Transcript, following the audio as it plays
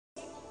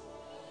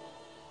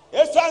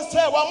Esan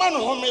say waman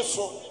home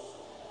so.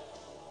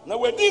 Na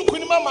wedi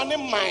nkunima ma ne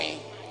man.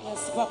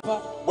 Yes,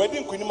 Papa. Wedi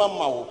nkunima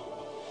ma wo.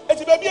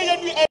 Eti ba bia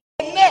yadu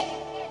enne.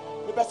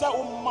 Me pesa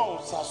wo ma wo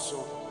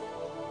saso.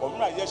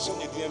 Omra ye hye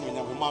ne di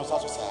anwenya wo ma wo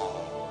saso sa.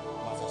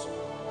 Ma saso.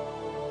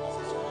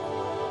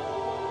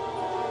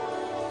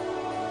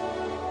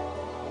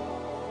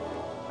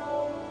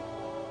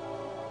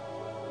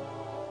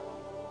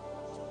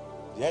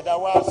 Yeda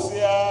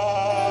wasia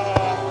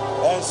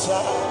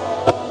ensa.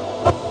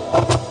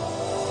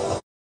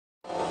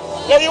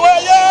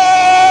 Yeiwaya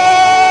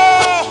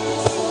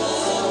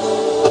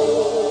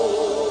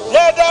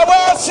Yeda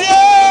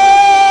wasia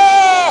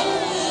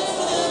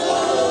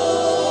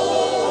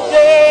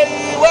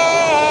Yeiwa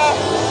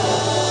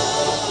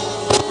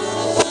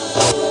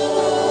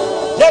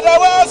Yeda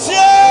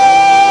wasia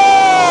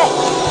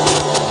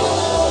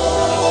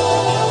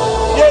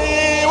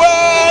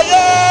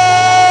Yeiwaya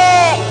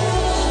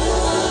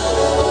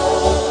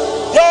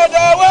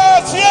Yeda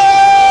wasia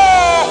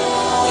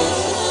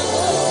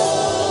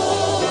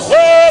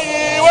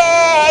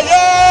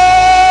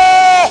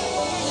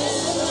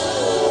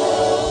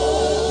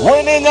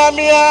Winning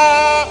Amia,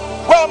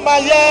 Wama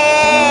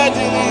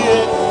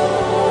Yadini,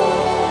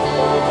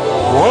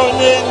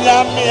 Winning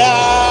Amia,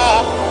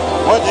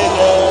 what is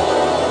it?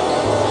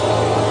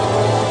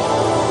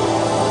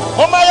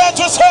 Omaya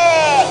to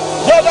say,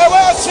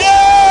 Yadawasia,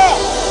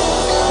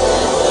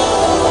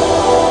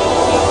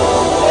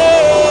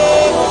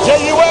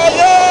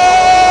 Jaywaya,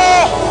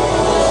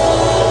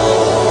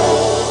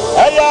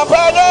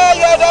 Ayapada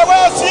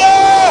Yadawasia.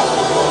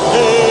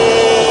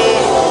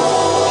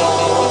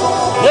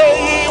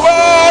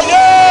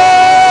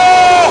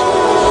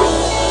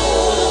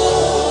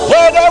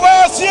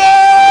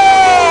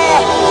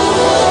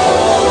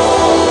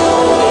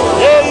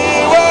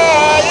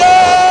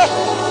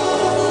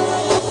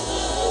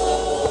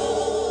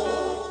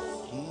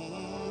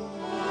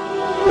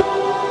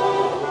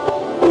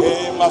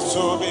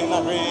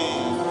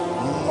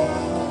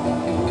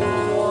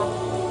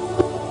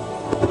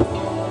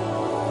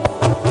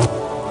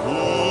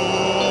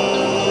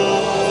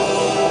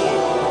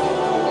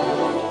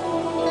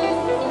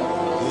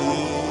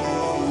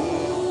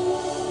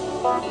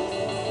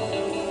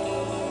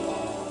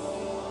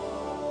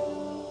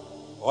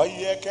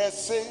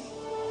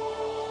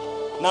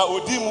 Na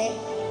odimu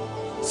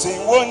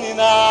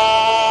sinwonina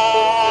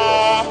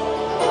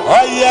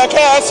oye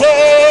kase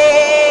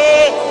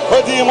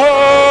odimu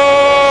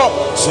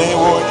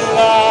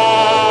sinwonina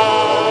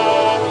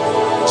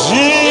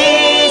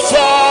Jesus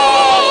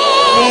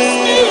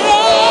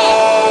mira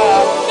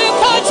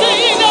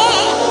nikatina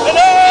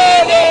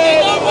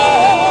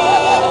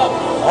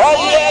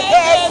oye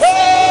kase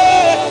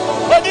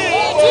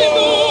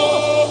odimu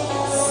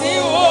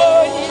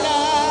sinwonina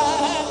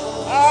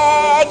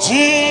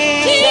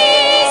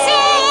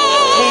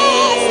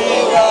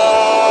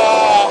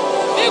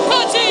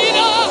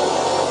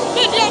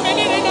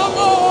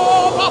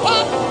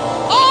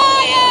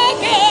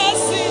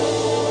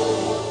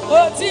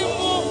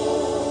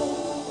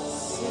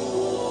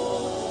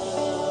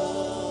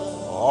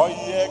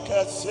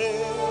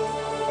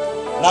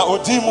na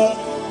odimu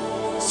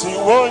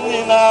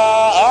siwonina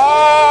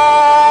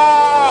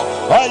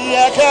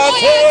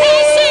ayakase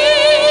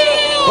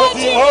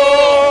odimu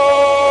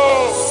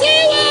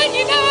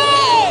siwonina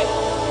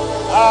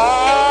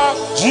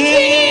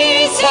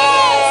Jesus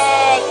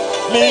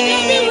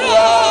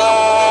mira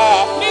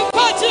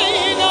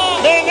nikotina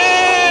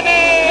menene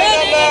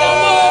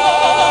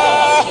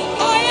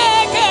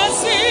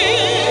ayakase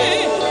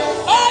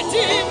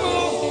odimu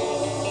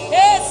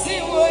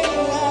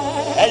esiwonina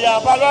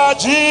eyabala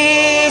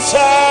Jesus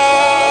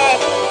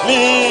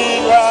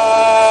mira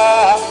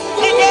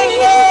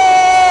menene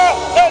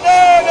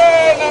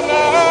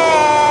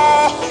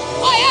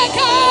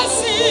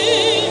ayakase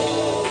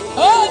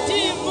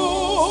odimu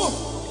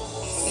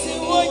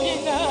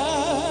siwonina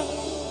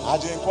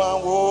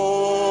ajinkwanwo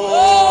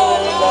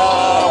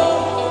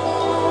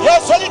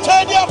yes so you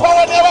turn your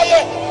power never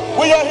yet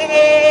we are here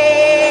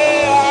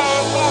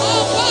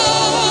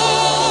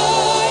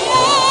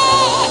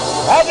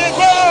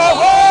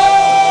ajinkwanwo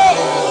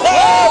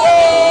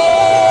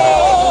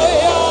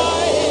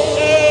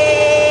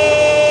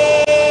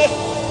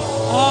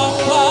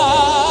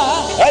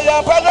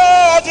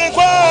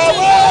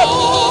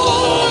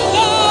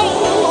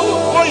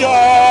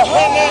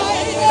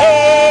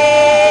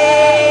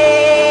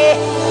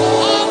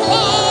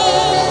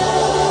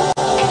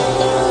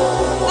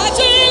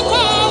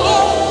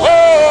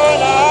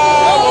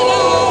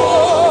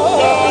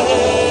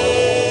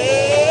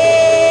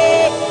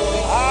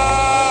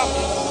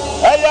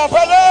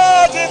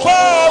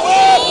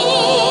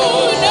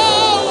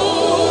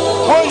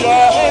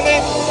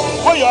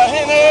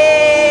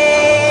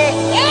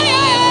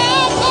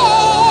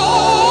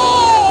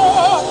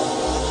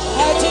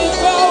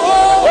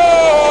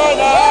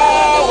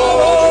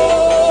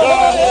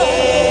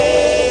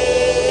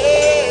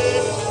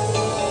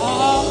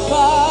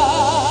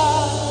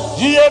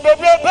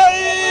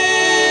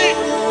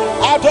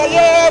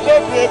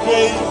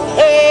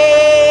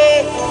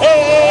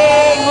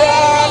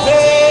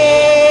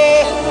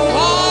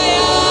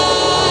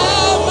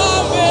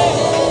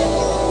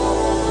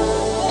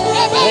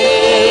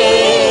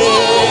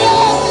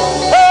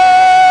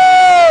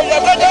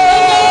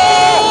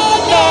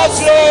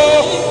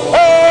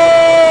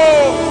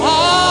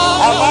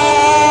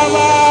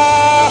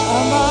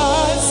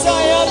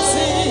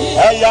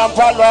am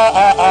Palwa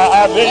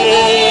Abe.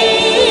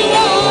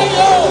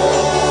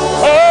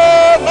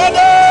 Oh,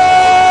 Mother.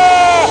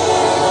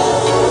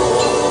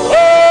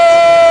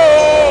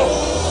 Oh,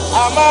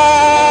 Ama.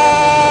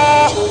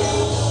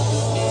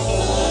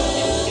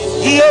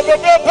 Ye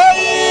bebe.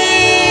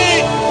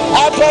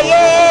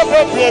 Apaye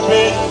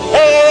bebe.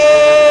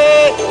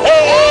 Hey,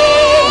 hey,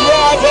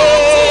 Yade.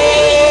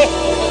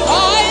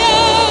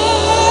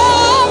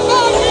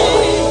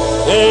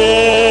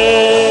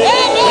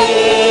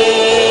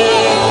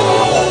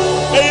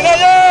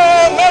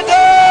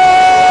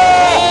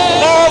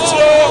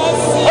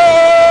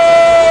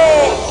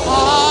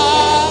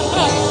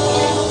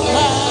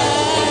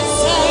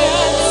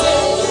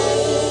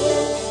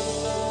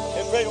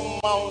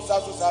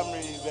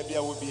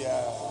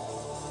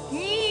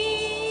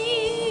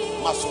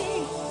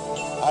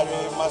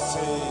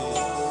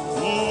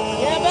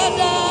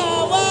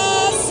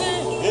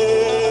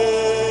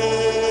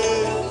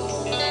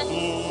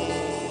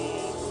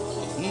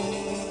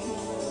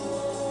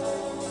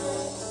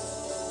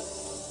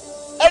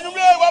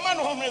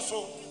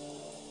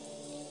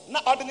 Na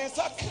ordinance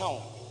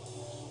account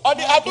or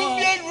the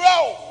Adubian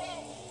row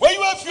where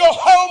you have your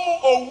home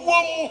or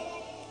womb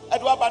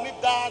at Wabani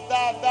da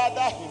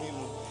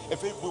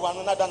if we want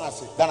another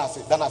Danasi,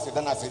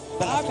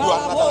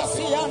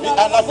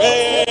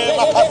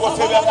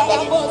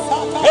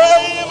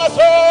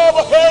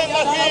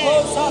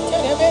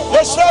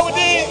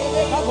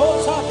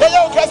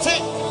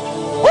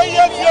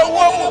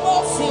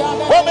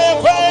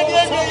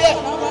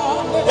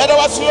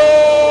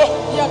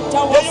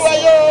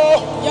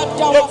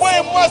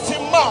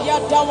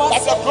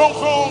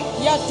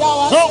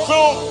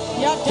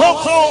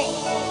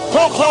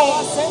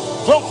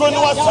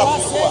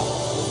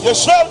 and you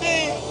shall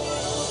be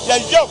your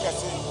yoke.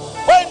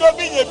 Why don't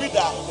be a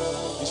bidder?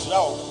 It's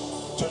now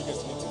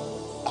Turkish meeting.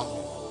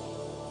 Amen.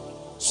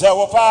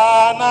 So,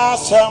 Fana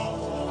Sam.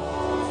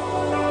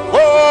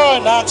 Oh,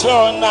 not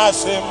your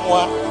Nasim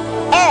one.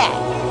 Ah,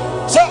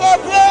 so a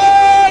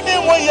granny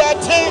when you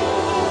think.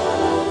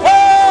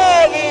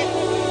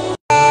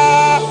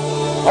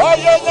 Oh,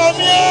 you're not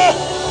here.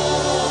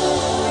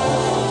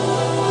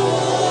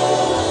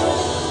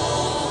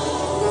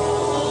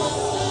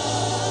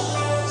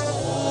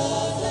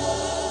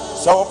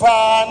 So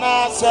far,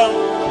 Nasem,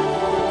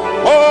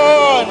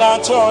 oh,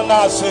 not your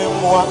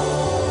Nasim one.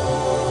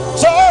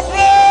 So,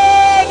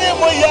 Granny,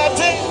 we are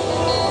thing,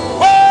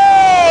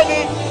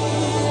 Granny,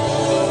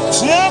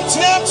 Tim,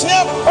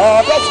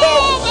 oh, better,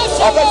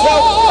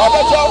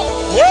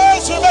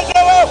 yes, you better,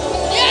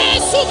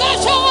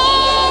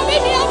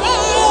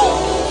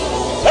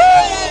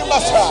 hey,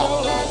 Master,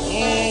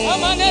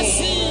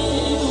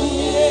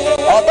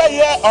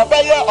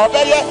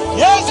 obey,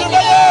 yes, you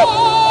better.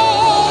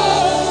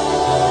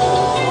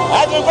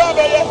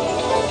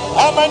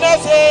 I'm an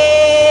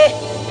essay.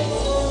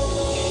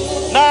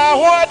 Now,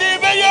 what do you?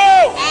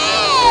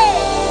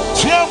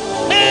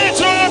 Me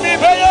to be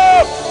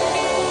paid.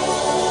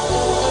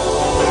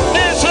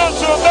 Listen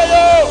to pay.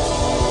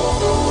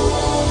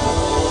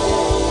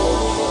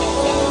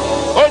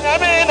 Oh, I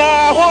mean,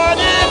 what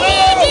do you?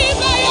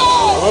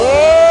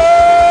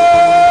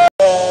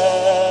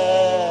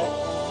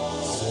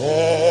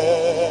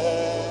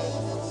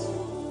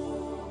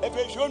 If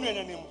you show me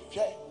any name,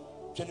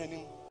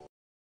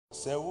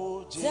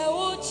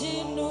 Sewuji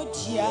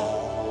nutia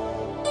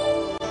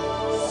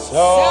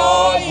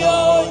Soyo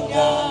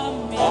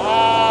nyame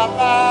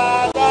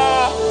Amada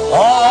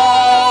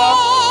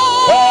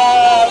Ohemaa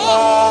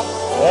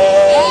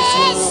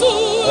Yesu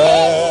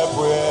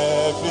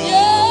Ebwebi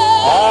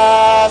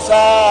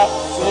Asa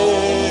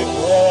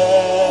Sikwe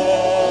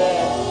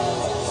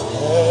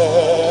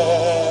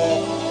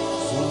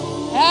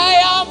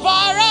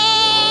Eyambara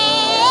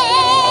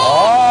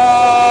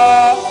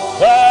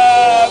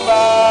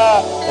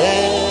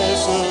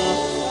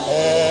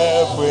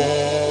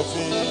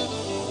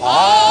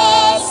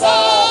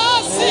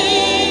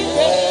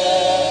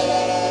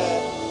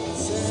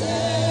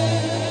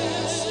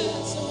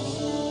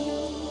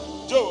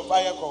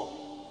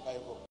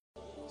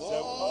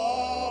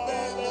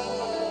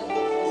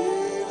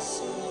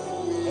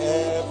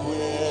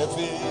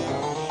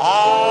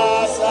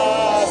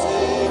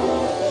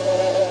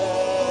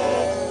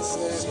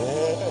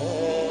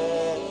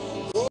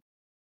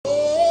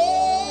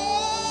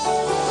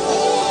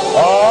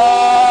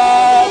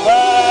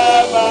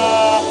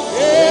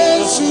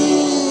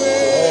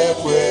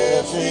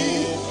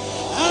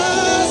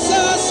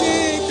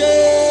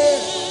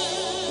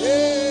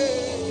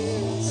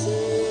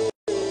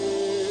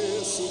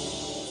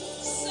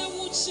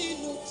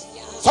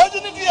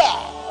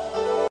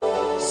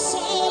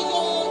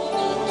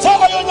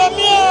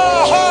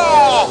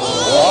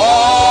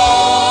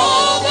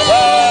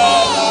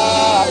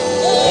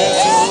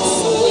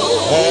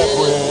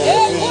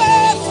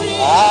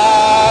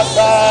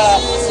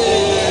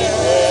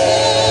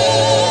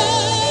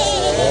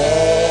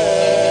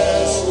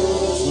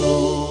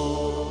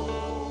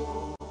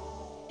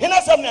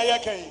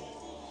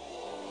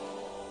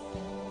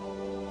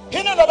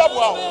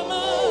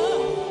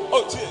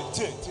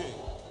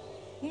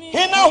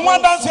Hina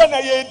one dance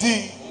na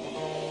yedi.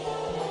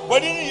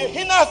 What in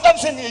hina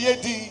dancing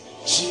yedi.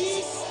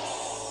 Jesus.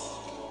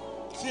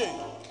 See.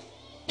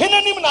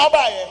 Hina nim na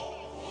abaye.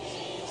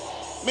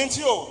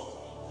 Mentio.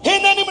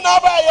 Hina nim na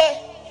abaye.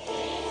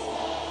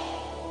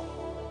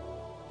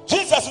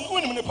 Jesus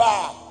unim ni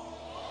pa.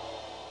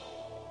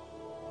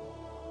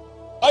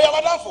 Oya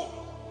madamfo.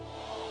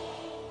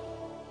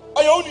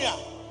 Oya unia.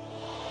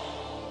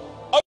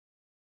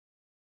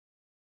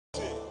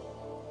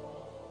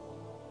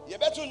 You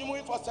better you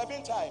move for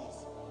 7 times.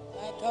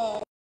 My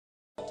God.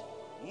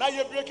 Now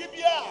you break it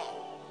here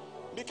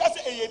because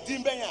a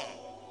dimbenya.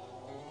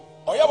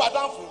 Oya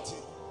madamfo nti.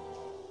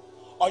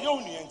 Oya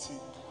unia nti.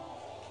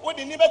 What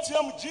the name of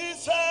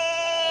Jesus?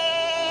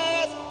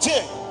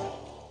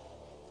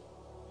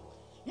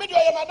 Me do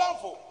oya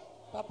madamfo.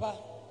 Papa.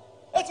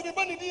 Eti mi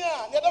boni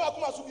dia, ne da ba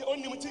kuma so bi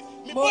onim ti.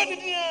 Mi boni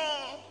dia,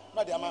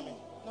 na de amame.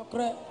 No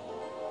kre.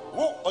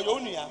 Wo oyo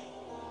onua.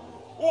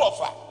 Wo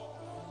ofa.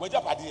 Wo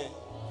japade.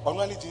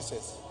 Onu ani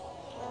Jesus.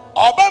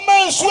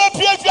 Obama nsu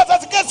apia fia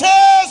tatikese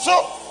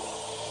so.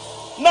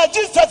 Na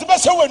Jesus be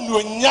se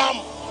wanuonyam.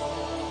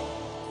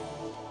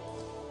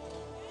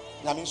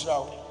 Na mi nshira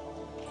wo.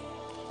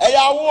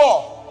 Eya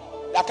wo,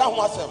 ya ka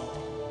ho asem.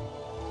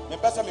 Me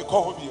pese me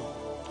ko ho bio.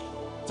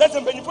 Tete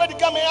mbenifo di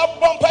ka me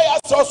abompa ya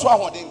so so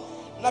ahoden.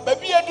 Na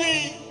baby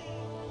edi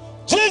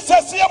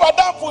Jesus ye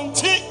wadamfo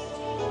nti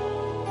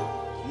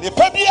ne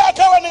pabi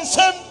aka wa ne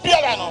nsem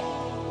biara no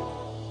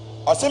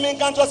osemi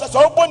nkanto se so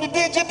oboni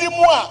din gidi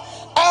mu a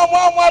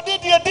amwa de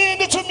din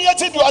ni tumi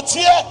ati di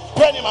otie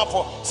pani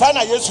mafo sa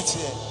na Yesu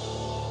tie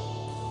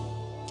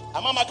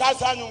amama ka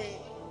sa nyu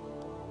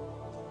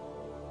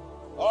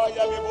o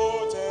ya bi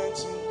bo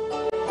tenti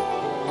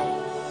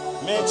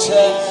me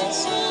che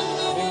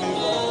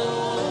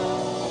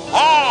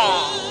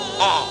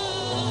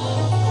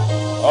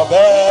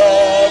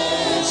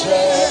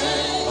Obeche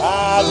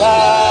Ada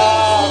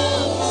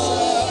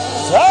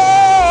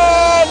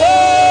Sade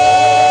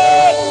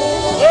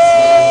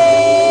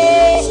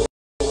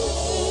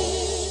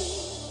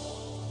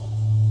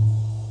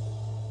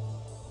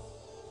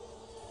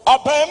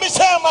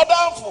Obeche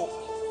madamfo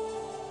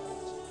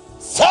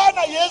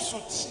Sana Yesu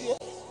tie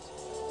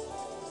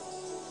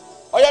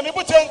Oya mi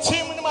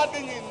butentim ni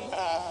madinyin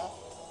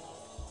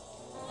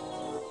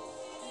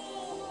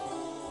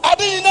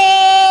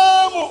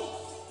Adinamu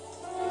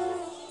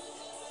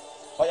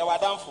Oya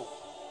wadamfo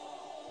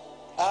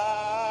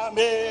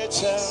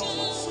Ameche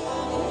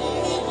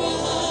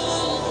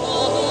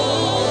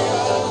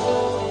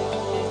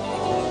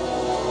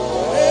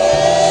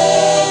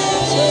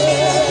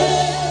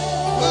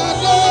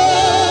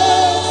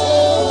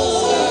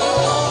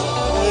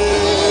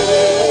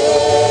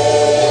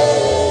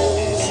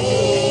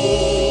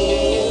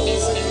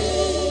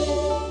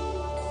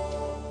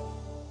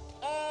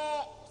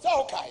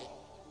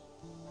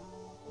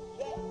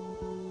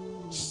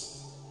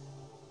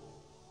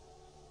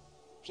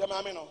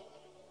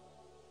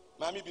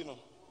Mami bi no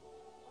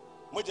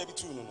moja bi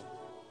tu no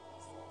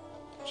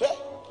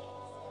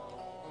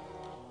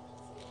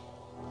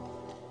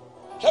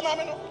hwe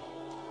mami no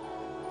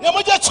ne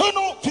moja tu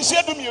no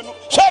fisie du mienu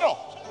hwe no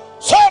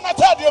so na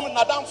tade mu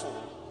nadamfo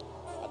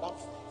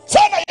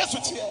sana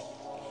Yesu tie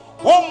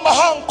won ma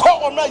han ko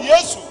ona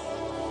Yesu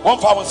won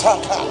fa won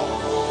sanka no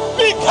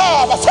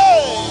bika ba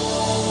say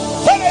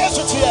sana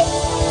Yesu tie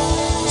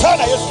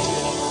sana Yesu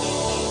tie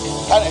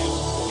sana Yesu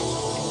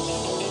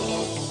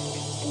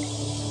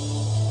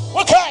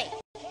okay.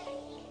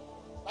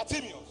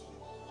 Batimios.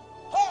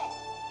 Ha.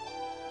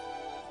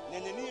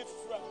 Neneni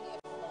fra.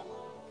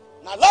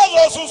 Na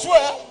Lazarus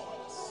unsue.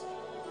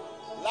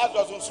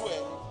 Lazarus unsue.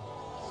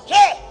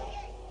 Je.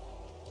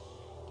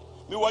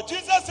 Mi wa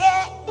Jesus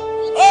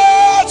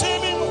ah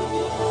timi.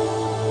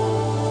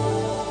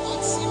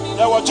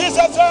 Ya wa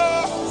Jesus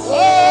ah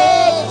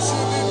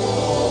timi.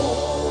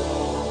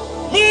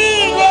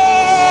 Mi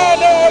wa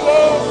lelo.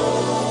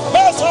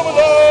 Basomo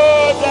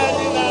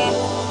danina.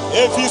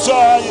 If you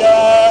saw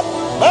ya,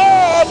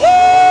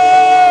 mother,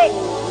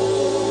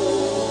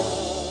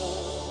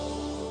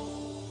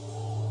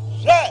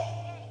 yeah,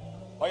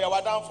 or you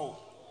were down for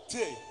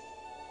tea.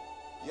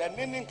 You're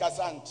ninning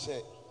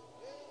Cassandre.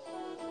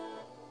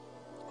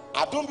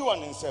 I don't be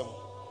one in 7.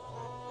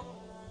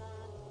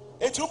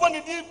 It's open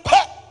the deep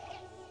pack.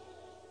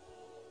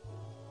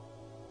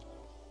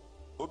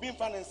 Obin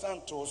fan and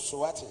Santo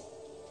Swati.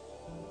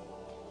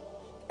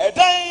 A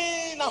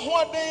day, na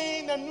one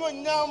day, na new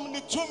yam,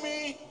 ni to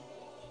me.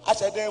 I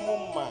said,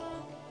 Mumma.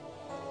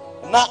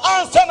 Na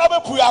answer na be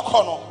puya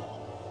kono.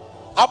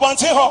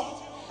 Abonte ho,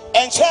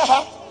 enche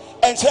ha.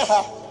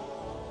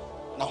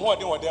 Na ho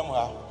de wo dem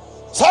ha.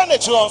 Sa na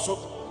chi onso,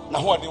 na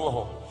ho de wo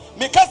ho.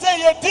 Because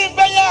ye din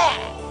be ya.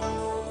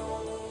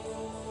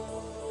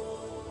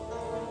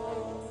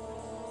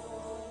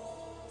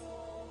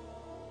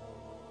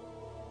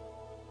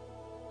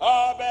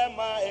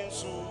 Obema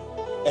ensu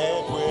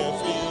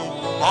ekwefi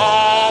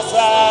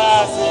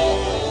asase.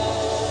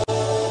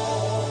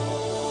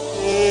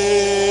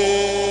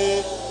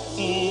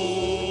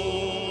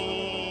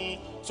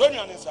 So you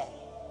answer.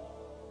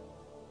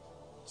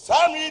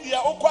 Sam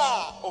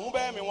ukwa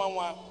ohube me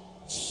wanwa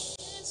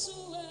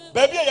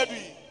baby ya du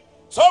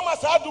so ma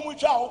sa dum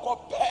twa ahokọ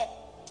pe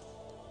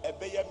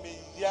ebe ya me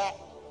ya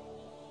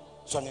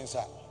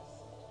sonyensa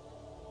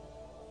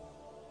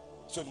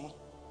sonu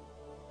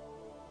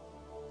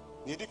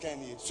ni di kan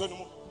ni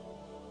sonu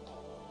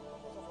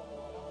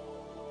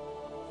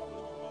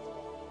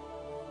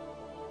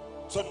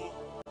sonu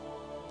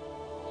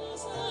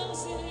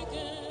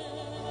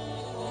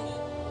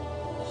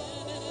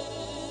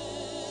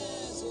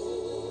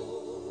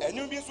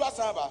enyu bi so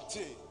asaba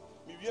ti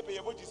mi wie pe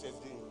ye bo Jesus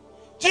din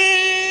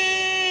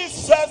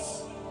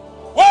Jesus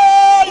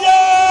oh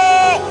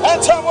yeah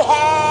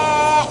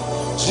entamuha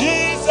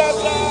Jesus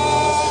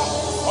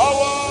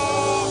oh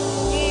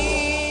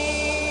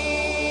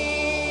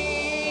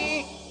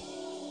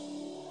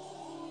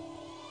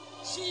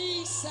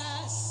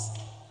Jesus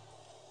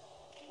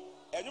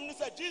enyu ni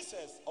say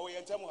Jesus oh yeah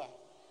entamuha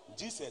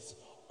Jesus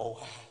oh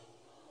ha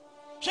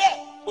she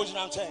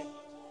ojina nchen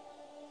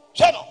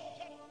she no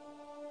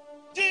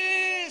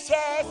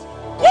Jesus,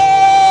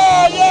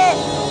 oh yeah,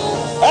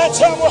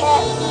 entamuha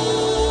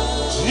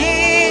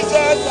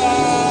Jesus,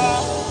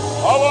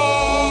 oh.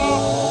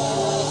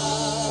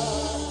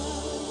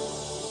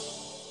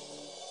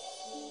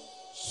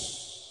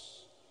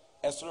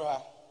 Esroha,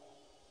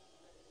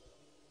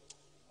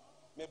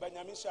 me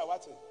banyamisha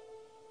wate.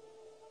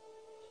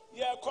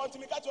 Yeah,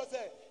 continue. Catch what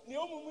say. Ni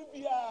omumu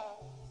bia.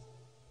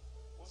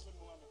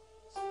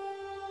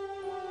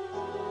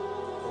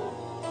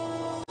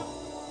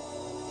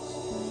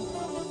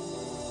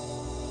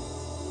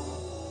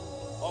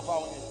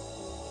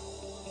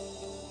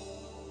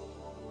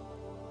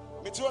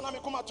 Metiona me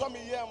kuma to me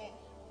yam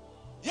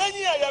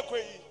yenyi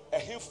ayakoi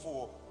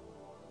ehefo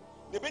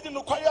ne bedi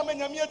no kwaya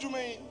manyame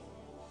adwuman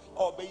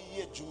o be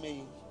yi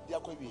adwuman dia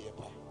kwa wie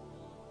yepa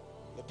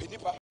ne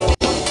penipa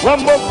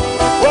wambo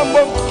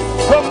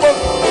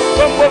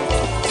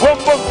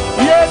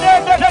ye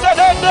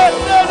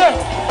de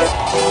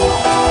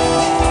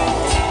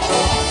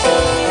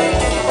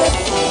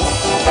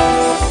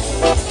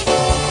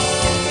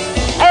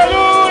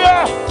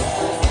hallelujah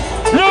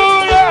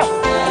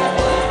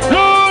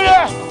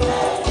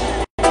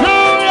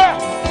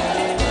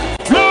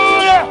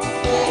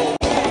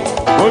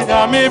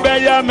Unyami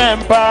beya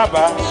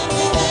mempaba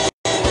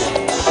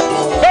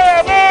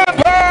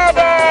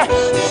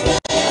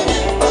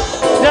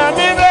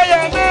Nyami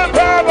beya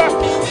mempaba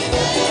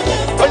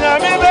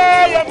Unyami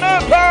beya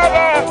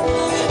mempaba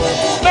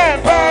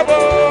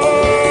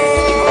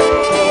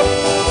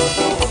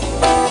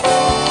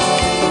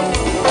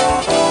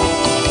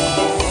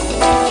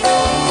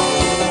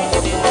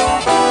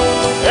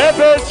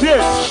Ebetie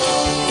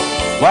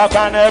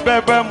Wakane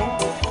bebemu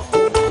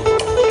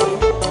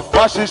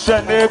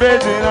Washishe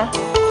nebedina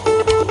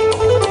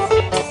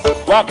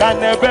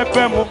Wakane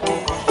bepemu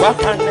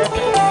Wakane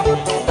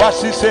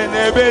Washishe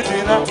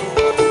nebedina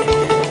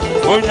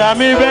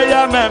Unyami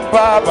beya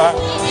mempaba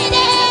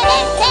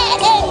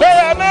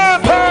Beya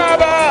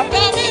mempaba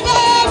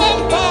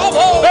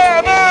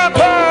Beya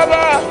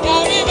mempaba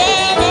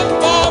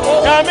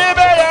Nyami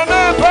beya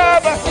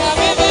mempaba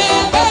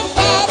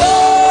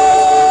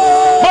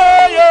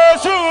Moyo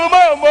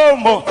sumo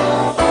momo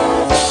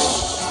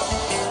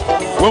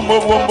Boom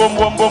boom boom boom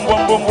boom boom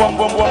boom boom boom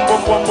boom boom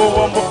boom boom boom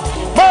boom boom.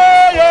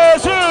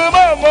 Yesu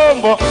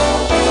mambo.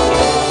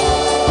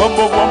 Boom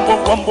boom boom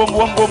boom boom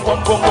boom boom boom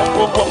boom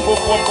boom boom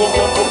boom boom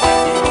boom boom.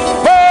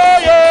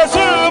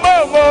 Yesu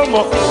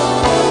mambo.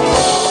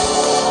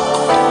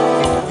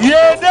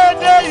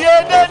 Yedede.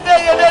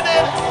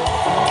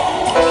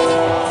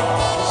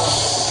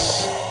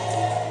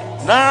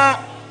 Na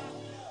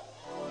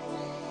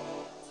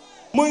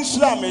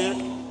Muislam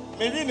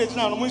me ni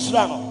netina no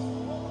Muislam.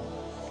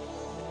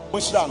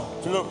 Mushano,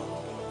 Philo.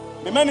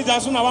 Me manager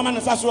so na wa man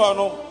sa so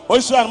no. O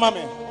shira no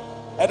mame.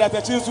 E da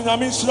tachi so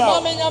nyame shira.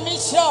 Mame nyame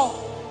shira.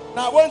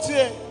 Na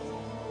wontie.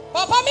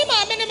 Papa me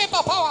mame ne me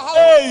papa wa ha.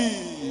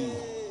 Hey.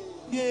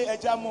 Ye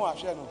eja mo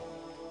ahwe no.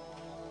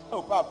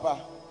 Oh papa.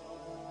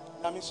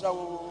 Nyame shira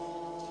wo.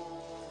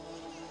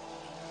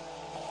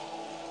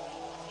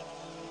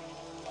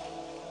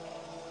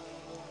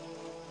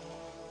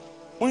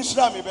 Mun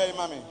shira me be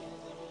mame.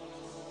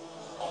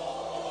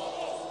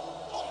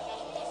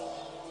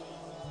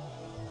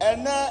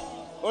 Ene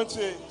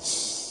onche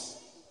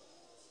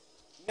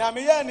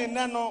nyame ya ni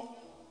nano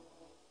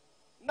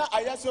na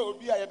ayase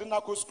obi a yede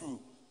na ko school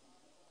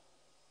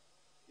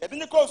yede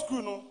ni ko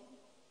school no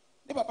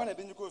ni papa na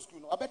yede ni ko school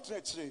no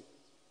abetre kire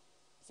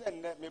se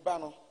nne me ba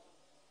no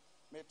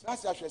me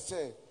trase ahwe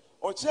se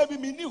o kire bi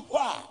mi ni ho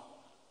a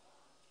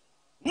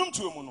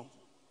nyumtu mu no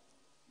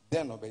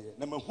den no beye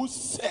na mahu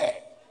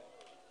se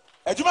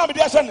adwuma me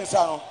de ahye ne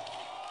sa no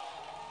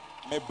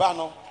me ba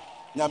no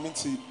nyame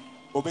nti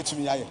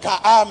obetumi yaye ka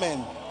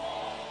amen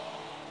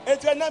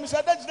ete na mi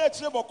se da gina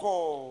kire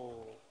boko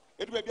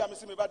edu ba bia me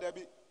se me ba da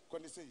bi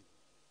koni sei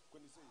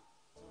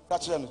ta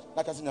kire no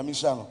na ka se nyame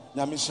hia no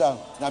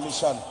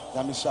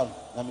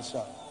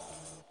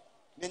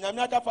ni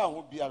nyame aka fa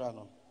ho biara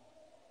no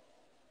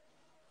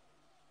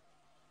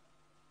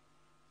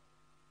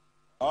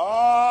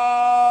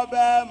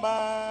Ohemaa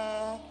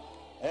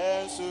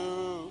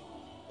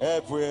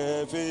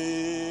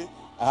Epuefi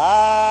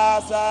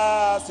asasike.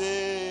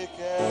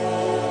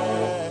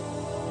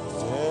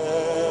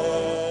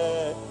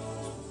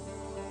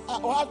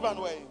 Oh, husband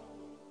way.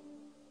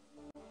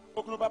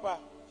 Okunu papa.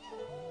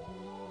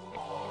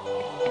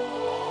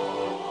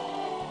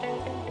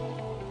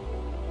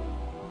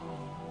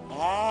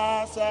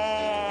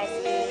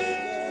 Asasike.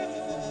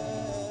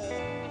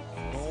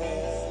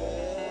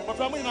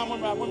 Mofamu ina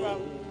monra.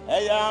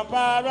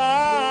 Eyampara.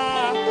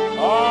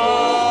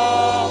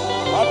 Oh,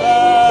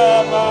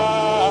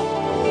 Ohemaa.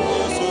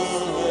 Yesu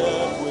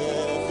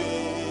epuefi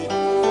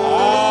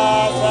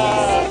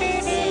asasike.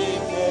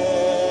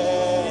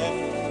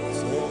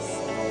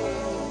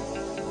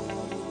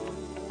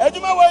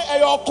 Ejuma way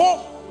eyoko.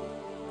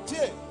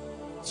 Tie.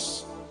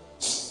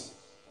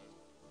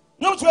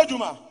 No to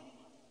ejuma.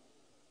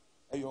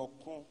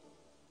 Eyoko.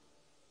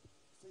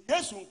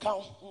 Yesu nka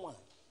ho a.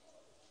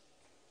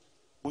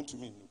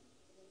 Wontumi.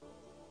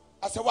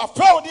 Ase wa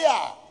fraud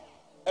dia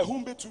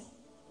ehum betu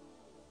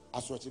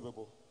asoche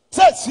bebo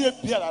se sie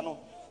biara no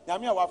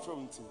nyame a wa fraud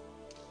nti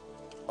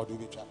odo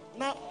betwa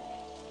na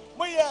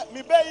moye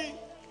me bayi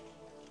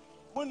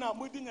mo na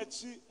modi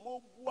nyachi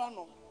mo bua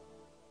no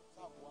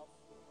sa bua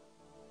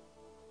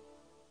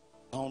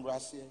on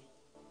brasier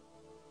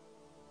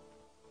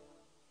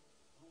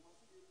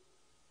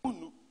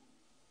unu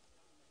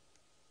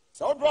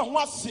se odro ho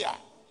ase a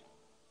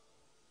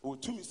o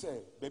tumi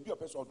se baby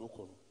opese odo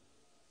ko no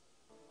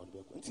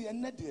nti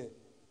enne de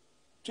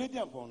trade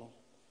ampon no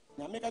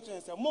na make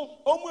chen say mo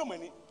omu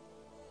amani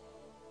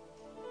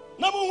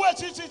na mo hu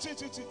chi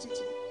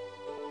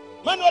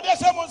man o de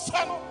say mo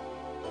nsa no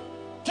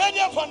trade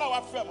ampon na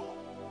wa frem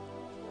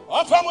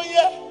o fa mo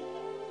ye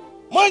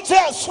mo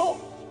nche so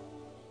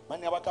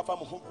man ya waka fa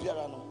mo hu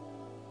biara no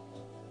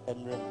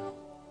emre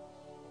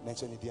na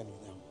nche ne dia no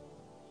nyam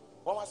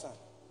wo masa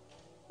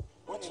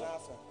woni na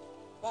asa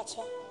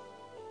Bacha.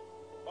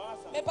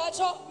 Me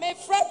bacho, me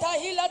friend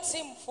Tehila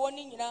team for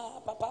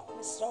nina, Papa,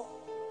 Mr.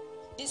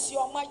 This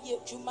your my year,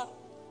 Juma.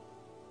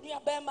 Near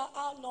Bema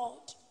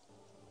Arnold.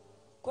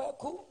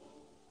 Kweku.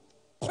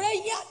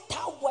 Prayer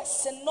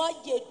towers and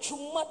not ye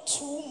Juma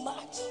too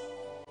much.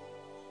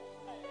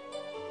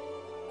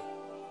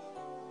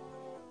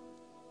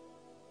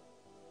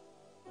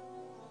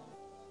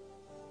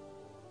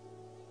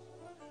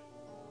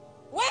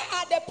 Where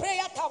are the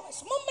prayer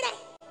towers? Mumbra,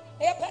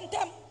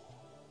 Epentem.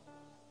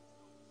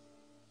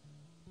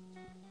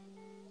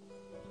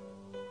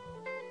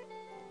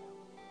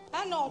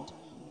 Arnold,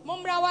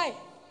 Mumbra, why?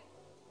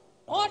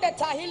 All the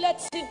Tehila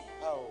team.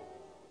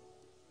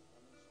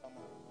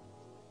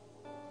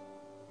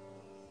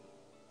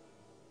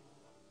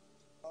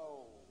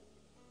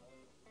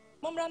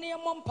 Mumbra near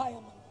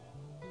Mumpire.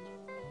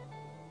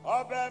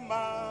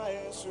 Ohemaa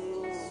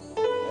Yesu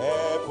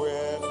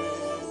epuefi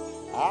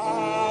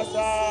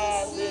asasike.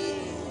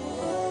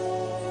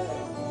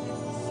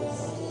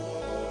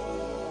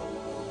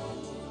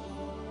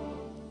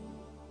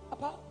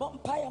 Papa,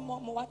 Mumpire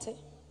Mom, what?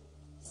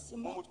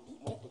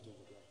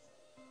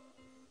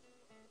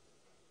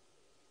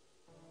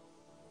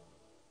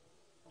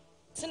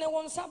 Sine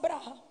won sabra.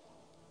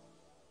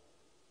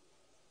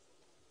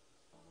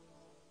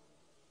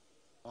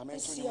 Amen. Me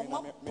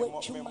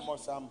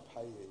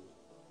sampaye.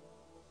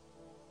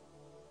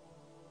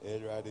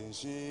 Eradin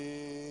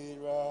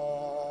shiramu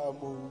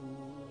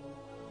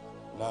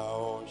na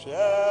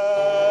onche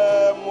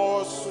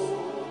mosu.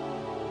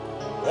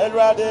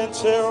 Eradin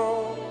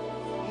chero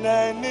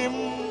nanim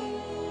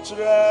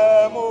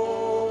tremo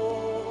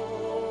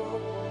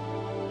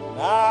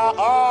na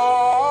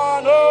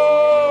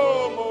anomo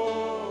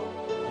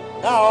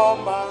na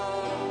oma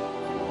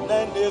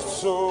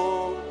nendeso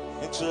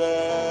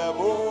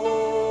tremo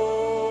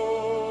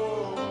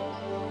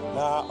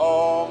na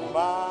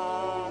oma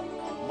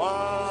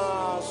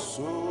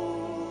masu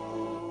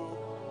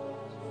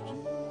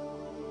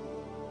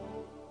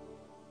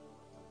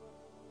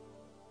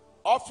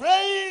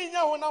afraid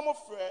nya wona mo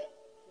frɛ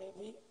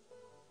Baby.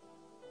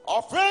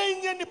 afraid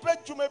nya ni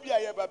pedjuma bi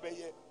aye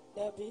babeye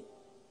Baby.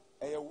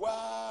 eye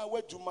wa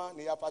wadjuma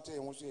ne yapate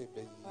ho so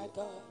ebe My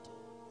God.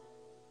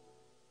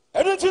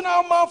 Everything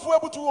now man for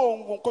able to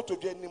won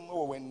kotodwe nim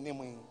wo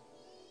wanim.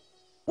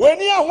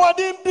 Weni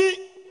ahoden bi.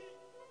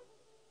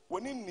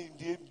 Woni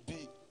nidie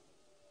bi.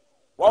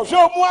 Wo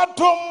hwe mu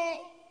adom.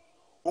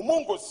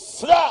 Omungo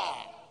sra.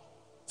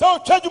 Se o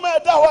twadwuma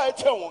eda ho a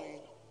eche won.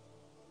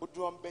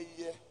 Oduom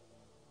beye.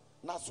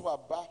 Na so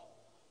aba.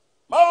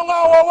 Ma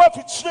nga wo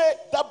fitire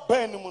da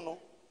ban mu no.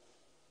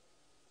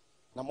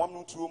 Na mom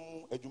no tuo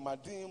mu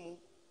adwumaden mu.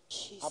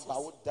 Aba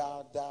wo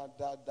da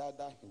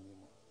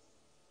hini.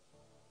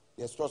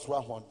 Yes, just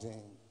one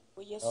thing.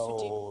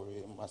 Oh,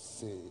 we must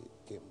say,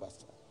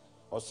 Kimbasa.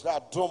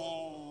 Osra dum.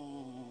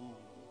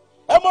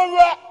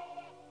 Emora.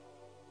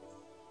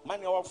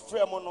 Man, your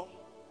friend, mono.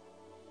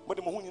 But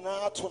the moon in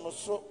our tone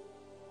so.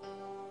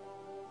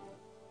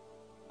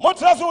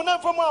 Motrazo,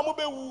 none from our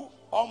mobile,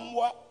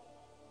 what?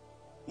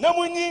 No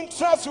one in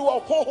trust you are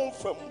home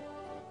from.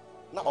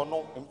 Now,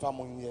 no, in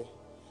family.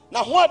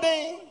 Now, what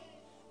day?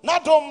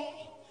 Not dum,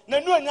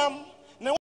 Nanuanam.